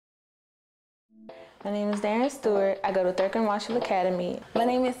My name is Darren Stewart. I go to Thurgood Marshall Academy. My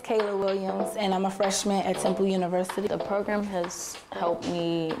name is Kayla Williams, and I'm a freshman at Temple University. The program has helped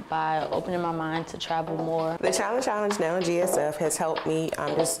me by opening my mind to travel more. The Challenge now in GSF has helped me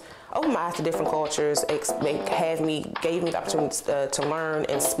just open my eyes to different cultures, gave me the opportunity to learn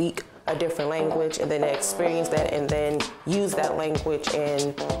and speak a different language, and then experience that and then use that language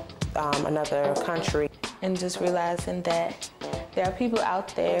in another country. And just realizing that there are people out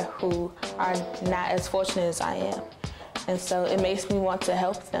there who are not as fortunate as I am. And so it makes me want to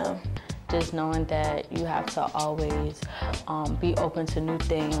help them. Just knowing that you have to always be open to new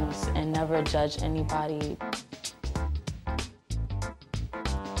things and never judge anybody.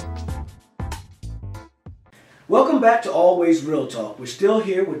 Welcome back to Always Real Talk. We're still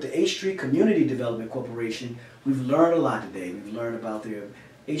here with the H Street Community Development Corporation. We've learned a lot today. We've learned about their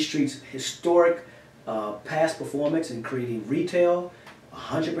H Street's historic past performance in creating retail,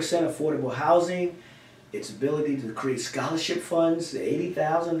 100% affordable housing, its ability to create scholarship funds,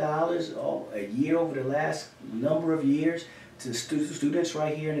 $80,000 a year over the last number of years to students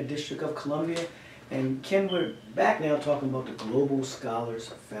right here in the District of Columbia. And Ken, we're back now talking about the Global Scholars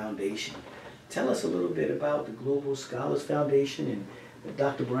Foundation. Tell us a little bit about the Global Scholars Foundation and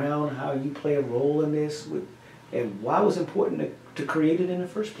Dr. Brown, how you play a role in this, and why it was important to create it in the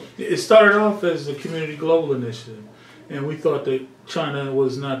first place. It started off as a community global initiative, and we thought that China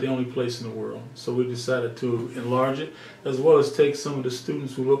was not the only place in the world. So we decided to enlarge it, as well as take some of the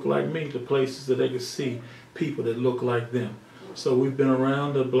students who look like me to places that they could see people that look like them. So we've been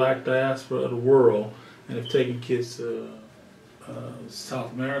around the black diaspora of the world and have taken kids to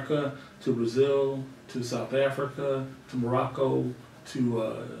South America, to Brazil, to South Africa, to Morocco,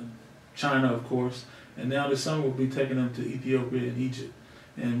 to China, of course. And now this summer we'll be taking them to Ethiopia and Egypt.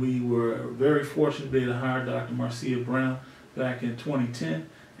 And we were very fortunate to be able to hire Dr. Marcia Brown back in 2010,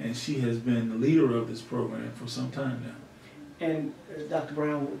 and she has been the leader of this program for some time now. And Dr.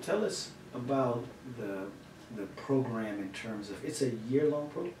 Brown, tell us about the program in terms of, it's a year-long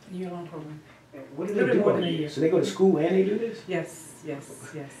program? Year-long program. What do they do all year? So they go to school and they do this? Yes.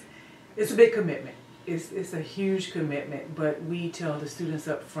 It's a big commitment. It's a huge commitment, but we tell the students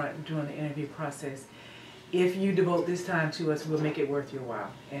up front during the interview process, if you devote this time to us, we'll make it worth your while.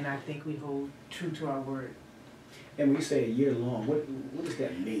 And I think we hold true to our word. And when you say a year long, what does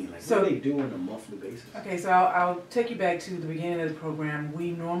that mean? Like, what do they do on a monthly basis? Okay, so I'll take you back to the beginning of the program.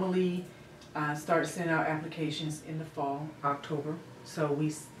 We normally start sending out applications in the fall, October. So we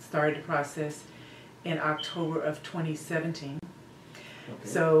started the process in October of 2017. Okay.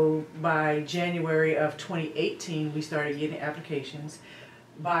 So by January of 2018, we started getting applications.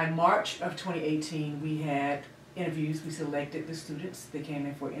 By March of 2018, we had interviews. We selected the students. They came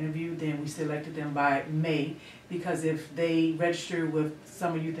in for an interview. Then we selected them by May, because if they register with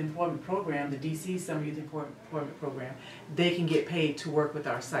Summer Youth Employment Program, the DC Summer Youth Employment Program, they can get paid to work with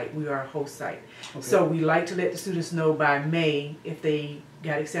our site. We are a host site. Okay. So we like to let the students know by May if they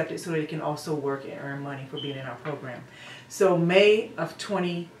got accepted, so they can also work and earn money for being in our program. So May of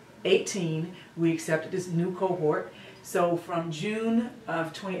 2018, we accepted this new cohort. So from June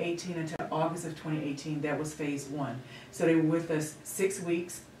of 2018 until August of 2018, that was phase one. So they were with us 6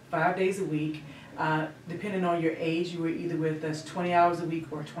 weeks, 5 days a week. Depending on your age, you were either with us 20 hours a week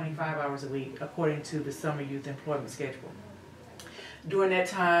or 25 hours a week, according to the Summer Youth Employment Schedule. During that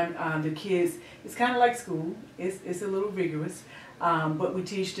time, the kids, it's kind of like school. It's a little rigorous. But we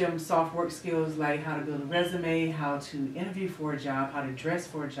teach them soft work skills like how to build a resume, how to interview for a job, how to dress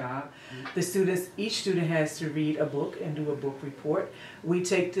for a job. The students, each student has to read a book and do a book report. We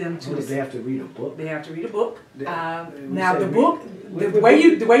take them to. Do they have to read a book? They have to read a book. Now the book, the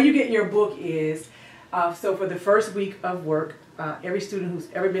way you get your book is, so for the first week of work, every student who's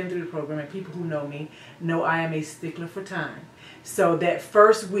ever been through the program and people who know me know I am a stickler for time. So that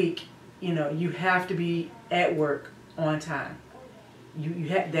first week, you have to be at work on time. You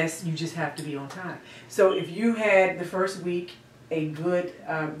just have to be on time. So if you had the first week a good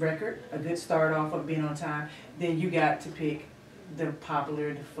record, a good start off of being on time, then you got to pick the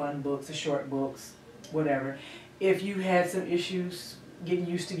popular, the fun books, the short books, whatever. If you had some issues getting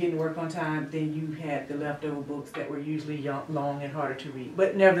used to getting work on time, then you had the leftover books that were usually long and harder to read.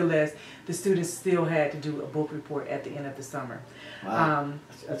 But nevertheless, the students still had to do a book report at the end of the summer. Wow,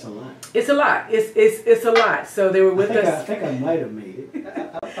 that's a lot. It's a lot. It's a lot. So they were with us. I think I might have made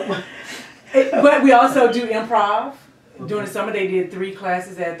it. But we also do improv. Okay. During the summer, they did 3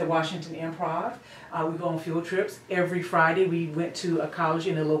 classes at the Washington Improv. We go on field trips. Every Friday, we went to a college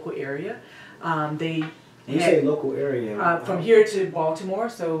in the local area. You say local area? From here to Baltimore.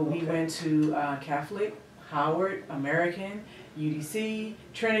 So we went to Catholic, Howard, American, UDC,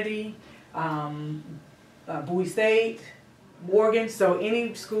 Trinity. Bowie State, Morgan. So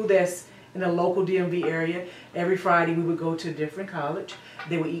any school that's in the local DMV area, every Friday we would go to a different college.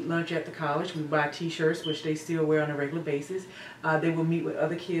 They would eat lunch at the college. We would buy t-shirts, which they still wear on a regular basis. They would meet with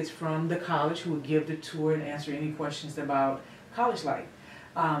other kids from the college who would give the tour and answer any questions about college life.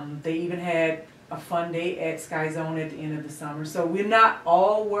 They even had a fun day at Sky Zone at the end of the summer. So we're not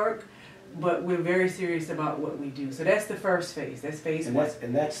all work, but we're very serious about what we do. So that's the first phase. That's phase one.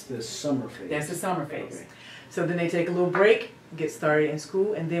 And that's the summer phase. That's the summer phase. Okay. So then they take a little break, get started in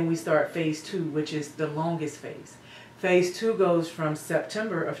school, and then we start phase two, which is the longest phase. Phase two goes from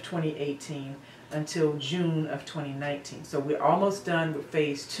September of 2018 until June of 2019. So we're almost done with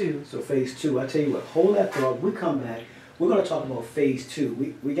phase two. So phase two, I tell you what, hold that thought. We come back. We're going to talk about phase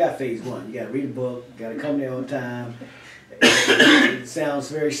two. We got phase one. You got to read a book. You got to come there on time. It sounds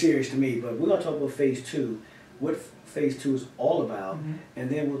very serious to me, but we're going to talk about phase two, what phase two is all about, and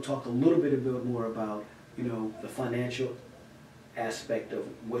then we'll talk a little bit more about, you know, the financial aspect of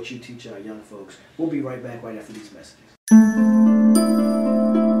what you teach our young folks. We'll be right back right after these messages.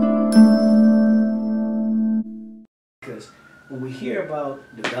 Because when we hear about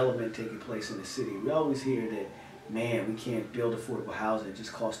development taking place in the city, we always hear that, man, we can't build affordable housing, it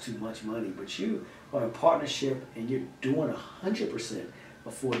just costs too much money. But you are in partnership and you're doing 100%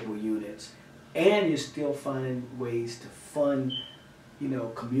 affordable units, and you're still finding ways to fund, you know,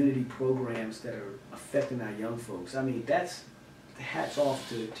 community programs that are affecting our young folks. I mean, that's hats off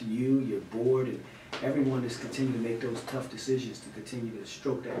to you, your board, and everyone that's continuing to make those tough decisions to continue to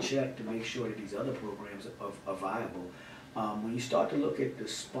stroke that check to make sure that these other programs are viable. When you start to look at the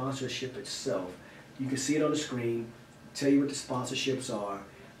sponsorship itself, you can see it on the screen, tell you what the sponsorships are.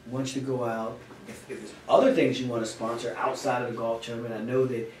 Want you to go out. If there's other things you want to sponsor outside of the golf tournament, I know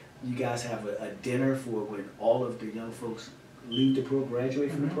that you guys have a dinner for when all of the young folks leave the program, graduate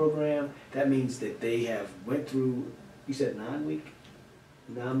from the program. That means that they have went through, you said 9 months?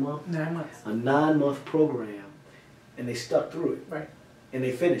 9 months. A 9-month program, and they stuck through it. Right. And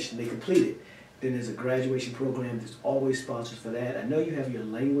they finished, and they completed. Then there's a graduation program. There's always sponsors for that. I know you have your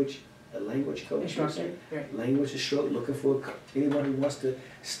language coach. Instructor. Right. Language instructor, looking for anyone who wants to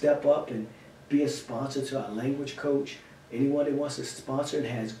step up and be a sponsor to our language coach. Anyone that wants to sponsor and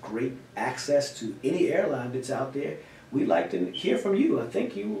has great access to any airline that's out there, we'd like to hear from you. I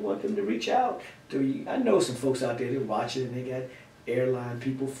think you want them to reach out to you. I know some folks out there that are watching and they got airline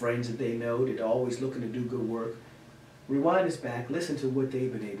people, friends that they know that are always looking to do good work. Rewind this back, listen to what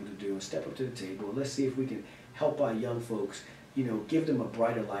they've been able to do, and step up to the table. And let's see if we can help our young folks, you know, give them a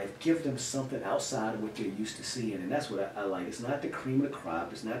brighter life, give them something outside of what they're used to seeing. And that's what I like. It's not the cream of the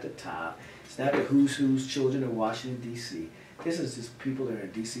crop. It's not the top. It's not the who's children in Washington, D.C. This is just people that are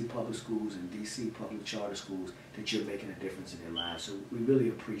in D.C. public schools and D.C. public charter schools that you're making a difference in their lives. So we really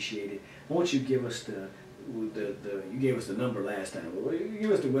appreciate it. I want you to give us you gave us the number last time.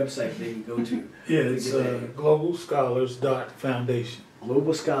 Give us the website they can go to. Yeah, it's globalscholars.foundation.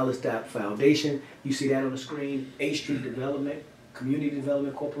 Globalscholars.foundation. You see that on the screen. A Street Development, Community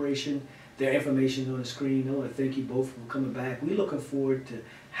Development Corporation. Their information is on the screen. I want to thank you both for coming back. We're looking forward to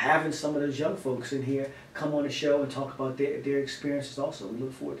having some of those young folks in here come on the show and talk about their experiences also. We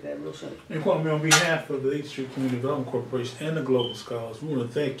look forward to that real soon. And Kwame, on behalf of the 8th Street Community Development Corporation and the Global Scholars, we want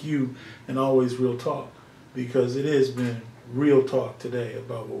to thank you and Always Real Talk, because it has been real talk today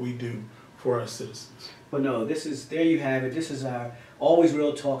about what we do for our citizens. Well, no, there you have it. This is our Always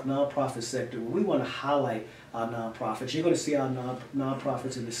Real Talk nonprofit sector. We want to highlight our nonprofits. You're going to see our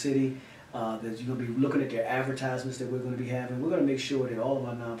nonprofits in the city. That you're going to be looking at their advertisements that we're going to be having. We're going to make sure that all of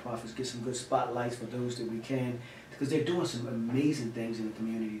our nonprofits get some good spotlights for those that we can, because they're doing some amazing things in the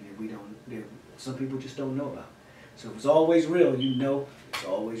community that some people just don't know about. So if it's always real, you know it's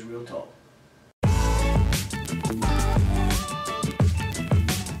always real talk.